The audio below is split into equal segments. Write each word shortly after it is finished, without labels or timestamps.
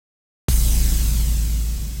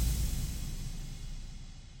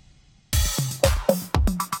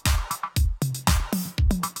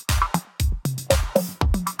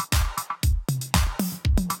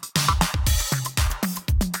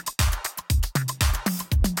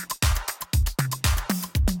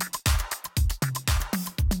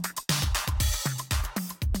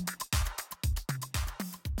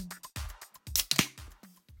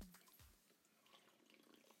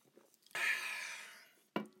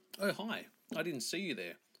Oh, hi. I didn't see you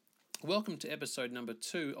there. Welcome to episode number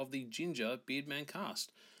 2 of the Ginger Beardman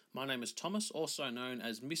Cast. My name is Thomas, also known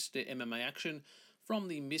as Mr. MMA Action, from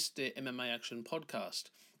the Mr. MMA Action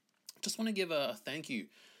podcast. Just want to give a thank you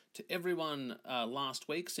to everyone last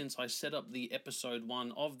week since I set up the episode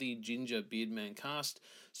 1 of the Ginger Beardman Cast.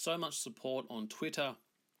 So much support on Twitter,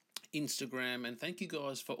 Instagram, and thank you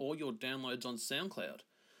guys for all your downloads on SoundCloud.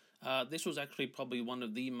 This was actually probably one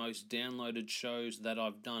of the most downloaded shows that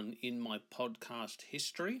I've done in my podcast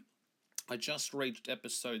history. I just reached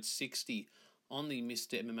episode 60 on the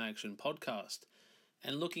Mr. MMA Action podcast.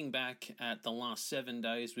 And looking back at the last 7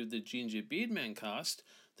 days with the Ginger Beardman cast,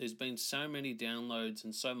 there's been so many downloads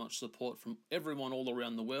and so much support from everyone all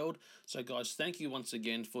around the world. So guys, thank you once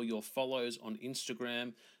again for your follows on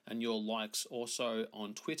Instagram and your likes also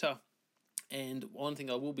on Twitter. And one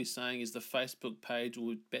thing I will be saying is the Facebook page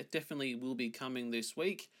definitely will be coming this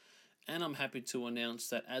week. And I'm happy to announce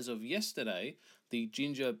that as of yesterday, the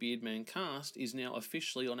Ginger Beardman cast is now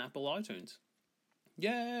officially on Apple iTunes.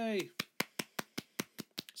 Yay!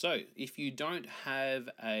 So, if you don't have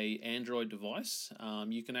an Android device,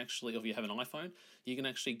 you can actually, or if you have an iPhone, you can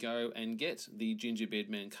actually go and get the Ginger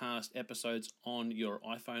Beardman cast episodes on your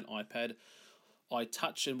iPhone, iPad,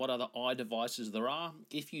 iTouch, and what other iDevices there are.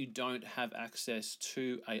 If you don't have access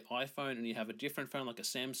to an iPhone and you have a different phone like a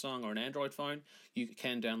Samsung or an Android phone, you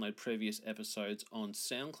can download previous episodes on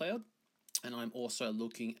SoundCloud. And I'm also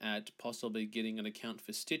looking at possibly getting an account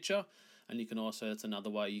for Stitcher. And you can also, that's another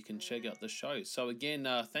way you can check out the show. So again,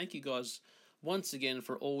 thank you guys once again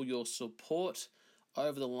for all your support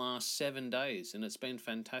over the last 7 days. And it's been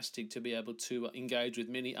fantastic to be able to engage with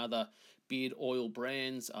many other beard oil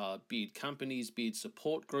brands, beard companies, beard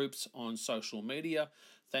support groups on social media.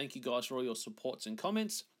 Thank you guys for all your supports and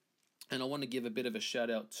comments. And I want to give a bit of a shout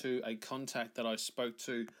out to a contact that I spoke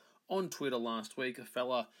to on Twitter last week, a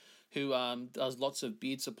fella who does lots of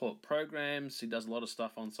beard support programs. He does a lot of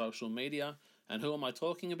stuff on social media. And who am I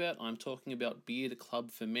talking about? I'm talking about Beard Club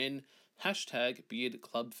for Men, hashtag Beard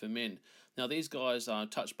Club for Men. Now, these guys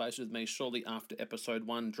touched base with me shortly after episode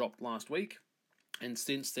 1 dropped last week. And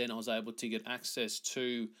since then, I was able to get access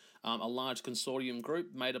to a large consortium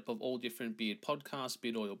group made up of all different beard podcasts,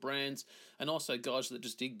 beard oil brands, and also guys that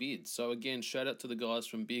just dig beards. So again, shout out to the guys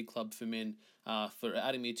from Beard Club for Men for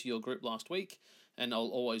adding me to your group last week. And I'll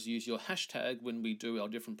always use your hashtag when we do our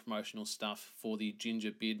different promotional stuff for the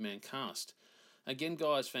Ginger Beardman cast. Again,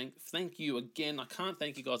 guys, thank you again. I can't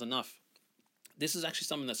thank you guys enough. This is actually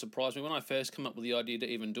something that surprised me when I first came up with the idea to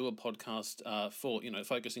even do a podcast for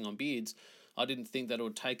focusing on beards. I didn't think that it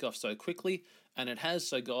would take off so quickly, and it has.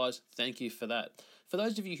 So, guys, thank you for that. For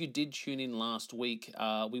those of you who did tune in last week,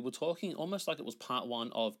 we were talking almost like it was part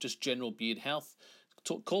 1 of just general beard health.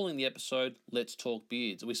 Calling the episode Let's Talk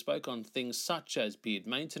Beards. We spoke on things such as beard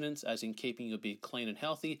maintenance, as in keeping your beard clean and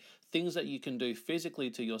healthy, things that you can do physically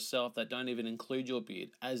to yourself that don't even include your beard,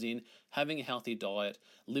 as in having a healthy diet,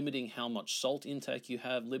 limiting how much salt intake you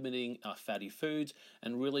have, limiting fatty foods,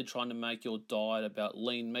 and really trying to make your diet about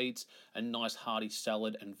lean meats and nice hearty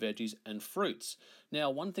salad and veggies and fruits. Now,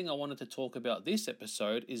 one thing I wanted to talk about this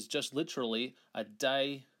episode is just literally a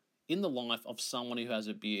day in the life of someone who has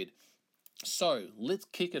a beard. So let's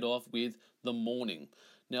kick it off with the morning.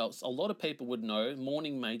 Now, a lot of people would know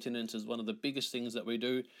morning maintenance is one of the biggest things that we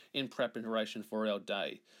do in preparation for our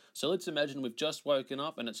day. So let's imagine we've just woken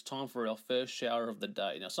up and it's time for our first shower of the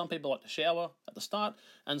day. Now, some people like to shower at the start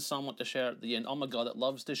and some want to shower at the end. I'm a guy that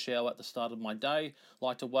loves to shower at the start of my day,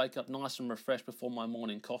 like to wake up nice and refreshed before my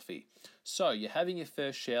morning coffee. So you're having your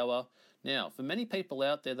first shower. Now, for many people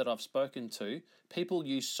out there that I've spoken to, people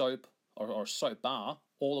use soap or a soap bar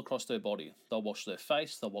all across their body. They'll wash their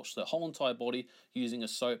face, they'll wash their whole entire body using a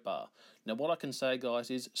soap bar. Now, what I can say,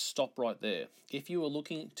 guys, is stop right there. If you are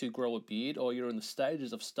looking to grow a beard or you're in the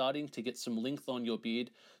stages of starting to get some length on your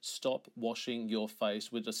beard, stop washing your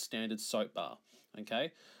face with a standard soap bar,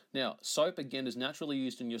 okay? Now, soap, again, is naturally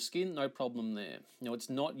used in your skin, no problem there. Now, it's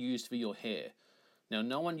not used for your hair. Now,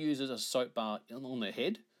 no one uses a soap bar on their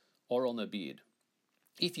head or on their beard.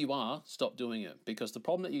 If you are, stop doing it, because the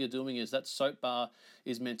problem that you're doing is that soap bar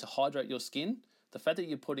is meant to hydrate your skin. The fact that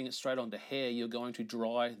you're putting it straight onto hair, you're going to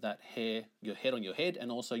dry that hair, your head on your head,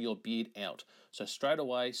 and also your beard out. So straight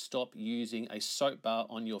away, stop using a soap bar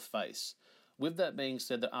on your face. With that being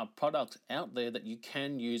said, there are products out there that you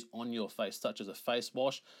can use on your face, such as a face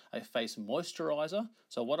wash, a face moisturizer.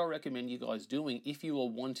 So what I recommend you guys doing, if you are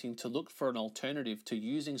wanting to look for an alternative to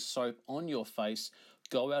using soap on your face,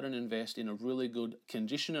 go out and invest in a really good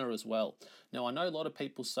conditioner as well. Now, I know a lot of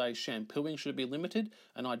people say shampooing should be limited,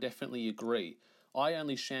 and I definitely agree. I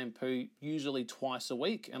only shampoo usually twice a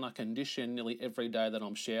week, and I condition nearly every day that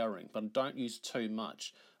I'm showering, but don't use too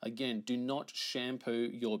much. Again, do not shampoo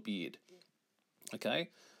your beard. Okay?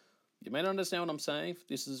 You may not understand what I'm saying.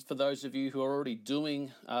 This is for those of you who are already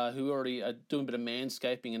doing a bit of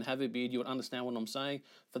manscaping and have a beard. You would understand what I'm saying.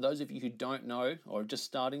 For those of you who don't know or are just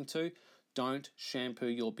starting to, don't shampoo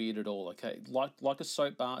your beard at all. Okay, like a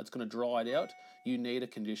soap bar, it's going to dry it out. You need a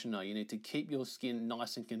conditioner. You need to keep your skin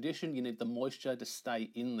nice and conditioned. You need the moisture to stay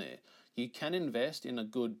in there. You can invest in a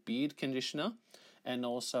good beard conditioner and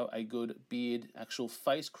also a good beard actual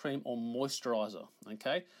face cream or moisturizer.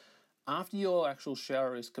 Okay. After your actual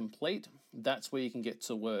shower is complete, that's where you can get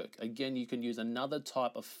to work. Again, you can use another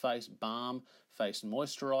type of face balm, face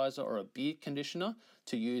moisturizer, or a beard conditioner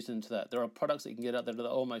to use into that. There are products that you can get out there that are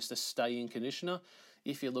almost a stay-in conditioner.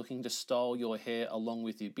 If you're looking to style your hair along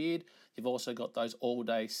with your beard, you've also got those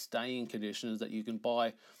all-day stay-in conditioners that you can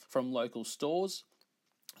buy from local stores.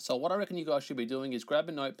 So what I reckon you guys should be doing is grab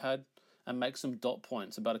a notepad and make some dot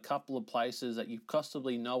points about a couple of places that you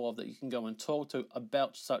possibly know of that you can go and talk to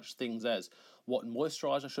about such things as what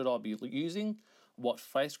moisturizer should I be using, what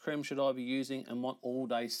face cream should I be using, and what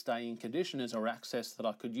all-day stay-in conditioners or access that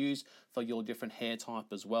I could use for your different hair type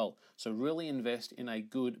as well. So really invest in a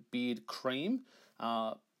good beard cream.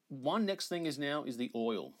 One next thing is the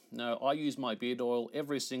oil. Now, I use my beard oil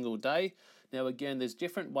every single day. Now, again, there's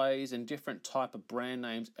different ways and different type of brand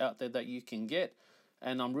names out there that you can get.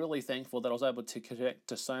 And I'm really thankful that I was able to connect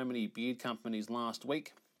to so many beard companies last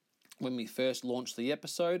week when we first launched the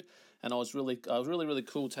episode. And I was really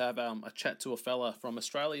cool to have a chat to a fella from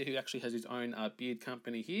Australia who actually has his own beard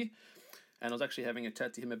company here. And I was actually having a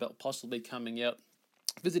chat to him about possibly coming out,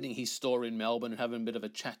 visiting his store in Melbourne and having a bit of a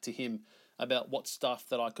chat to him about what stuff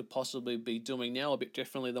that I could possibly be doing now a bit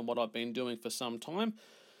differently than what I've been doing for some time.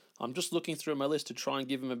 I'm just looking through my list to try and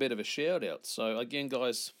give him a bit of a shout out. So again,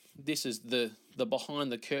 guys, this is the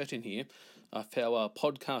behind the curtain here of how our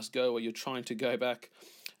podcasts go, where you're trying to go back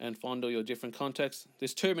and find all your different contacts.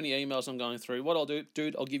 There's too many emails I'm going through. What I'll do,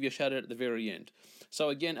 dude, I'll give you a shout out at the very end. So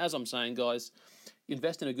again, as I'm saying, guys,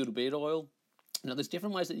 invest in a good beard oil. Now, there's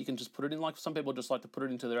different ways that you can just put it in. Like some people just like to put it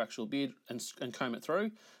into their actual beard and comb it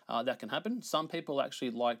through. That can happen. Some people actually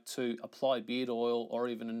like to apply beard oil or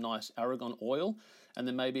even a nice argan oil, and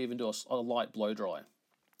then maybe even do a light blow dry.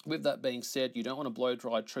 With that being said, you don't want to blow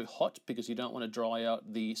dry too hot because you don't want to dry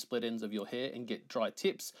out the split ends of your hair and get dry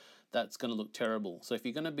tips. That's going to look terrible. So if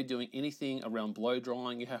you're going to be doing anything around blow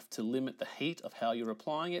drying, you have to limit the heat of how you're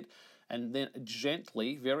applying it, and then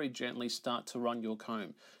gently, very gently start to run your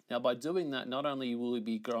comb. Now, by doing that, not only will you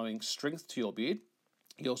be growing strength to your beard,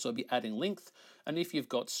 you'll also be adding length. And if you've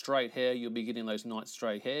got straight hair, you'll be getting those nice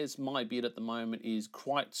straight hairs. My beard at the moment is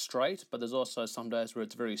quite straight, but there's also some days where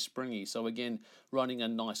it's very springy. So again, running a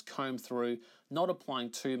nice comb through, not applying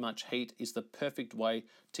too much heat is the perfect way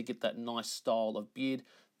to get that nice style of beard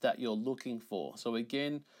that you're looking for. So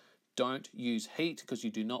again, don't use heat because you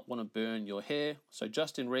do not want to burn your hair. So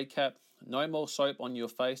just in recap, no more soap on your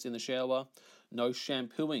face in the shower. No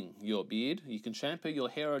shampooing your beard. You can shampoo your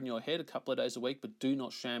hair and your head a couple of days a week, but do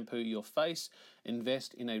not shampoo your face.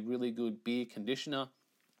 Invest in a really good beard conditioner.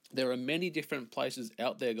 There are many different places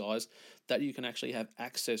out there, guys, that you can actually have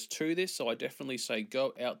access to this. So I definitely say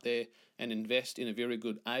go out there and invest in a very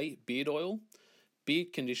good beard oil,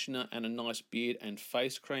 beard conditioner, and a nice beard and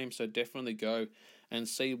face cream. So definitely go and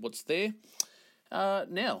see what's there.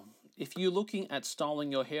 Now, if you're looking at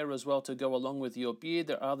styling your hair as well to go along with your beard,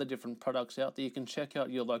 there are other different products out there. You can check out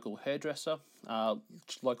your local hairdresser,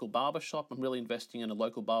 local barbershop. I'm really investing in a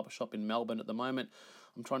local barbershop in Melbourne at the moment.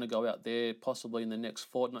 I'm trying to go out there possibly in the next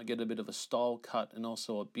fortnight, get a bit of a style cut and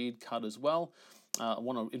also a beard cut as well. I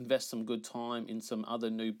want to invest some good time in some other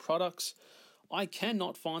new products. I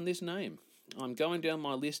cannot find this name. I'm going down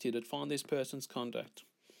my list here to find this person's contact.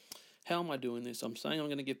 How am I doing this? I'm saying I'm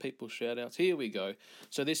going to give people shout outs. Here we go.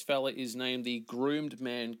 So this fella is named the Groomed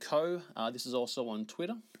Man Co. This is also on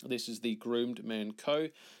Twitter. This is the Groomed Man Co.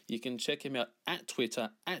 You can check him out at Twitter,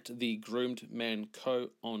 at the Groomed Man Co.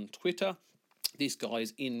 on Twitter. This guy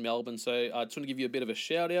is in Melbourne, so I just want to give you a bit of a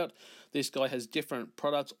shout out. This guy has different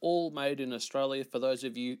products, all made in Australia. For those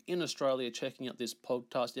of you in Australia checking out this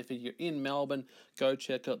podcast, if you're in Melbourne, go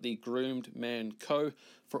check out the Groomed Man Co.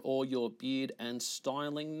 for all your beard and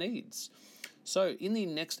styling needs. So in the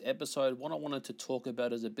next episode, what I wanted to talk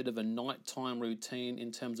about is a bit of a nighttime routine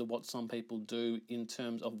in terms of what some people do in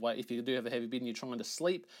terms of weight. If you do have a heavy beard and you're trying to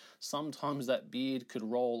sleep, sometimes that beard could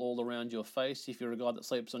roll all around your face if you're a guy that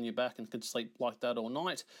sleeps on your back and could sleep like that all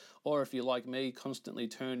night. Or if you're like me, constantly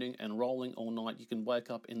turning and rolling all night, you can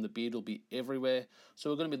wake up and the beard will be everywhere.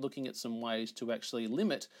 So we're going to be looking at some ways to actually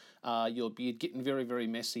limit your beard getting very, very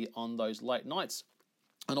messy on those late nights.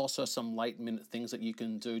 And also some late minute things that you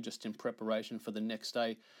can do just in preparation for the next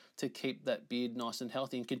day to keep that beard nice and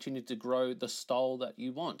healthy and continue to grow the style that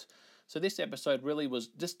you want. So this episode really was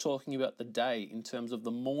just talking about the day in terms of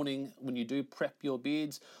the morning when you do prep your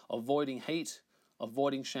beards, avoiding heat,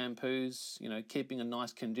 avoiding shampoos, keeping a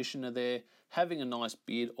nice conditioner there, having a nice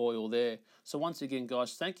beard oil there. So once again,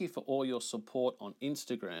 guys, thank you for all your support on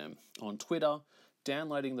Instagram, on Twitter,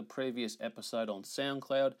 downloading the previous episode on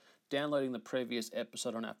SoundCloud, downloading the previous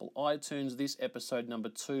episode on Apple iTunes. This episode number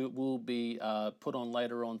 2 will be put on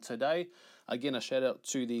later on today. Again, a shout out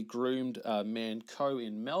to the Groomed Man Co.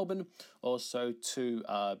 in Melbourne. Also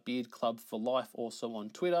to Beard Club for Life, also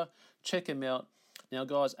on Twitter. Check him out. Now,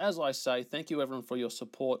 guys, as I say, thank you everyone for your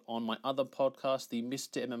support on my other podcast, the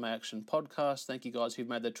Mr. MMA Action podcast. Thank you guys who've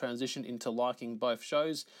made the transition into liking both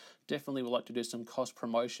shows. Definitely would like to do some cross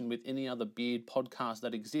promotion with any other beard podcast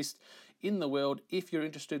that exists in the world. If you're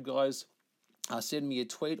interested, guys, send me a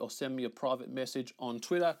tweet or send me a private message on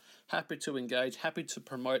Twitter. Happy to engage, happy to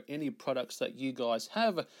promote any products that you guys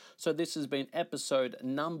have. So this has been episode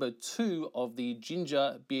number 2 of the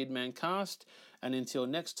Ginger Beardman cast. And until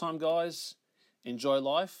next time, guys, enjoy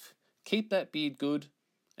life, keep that beard good,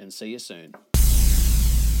 and see you soon.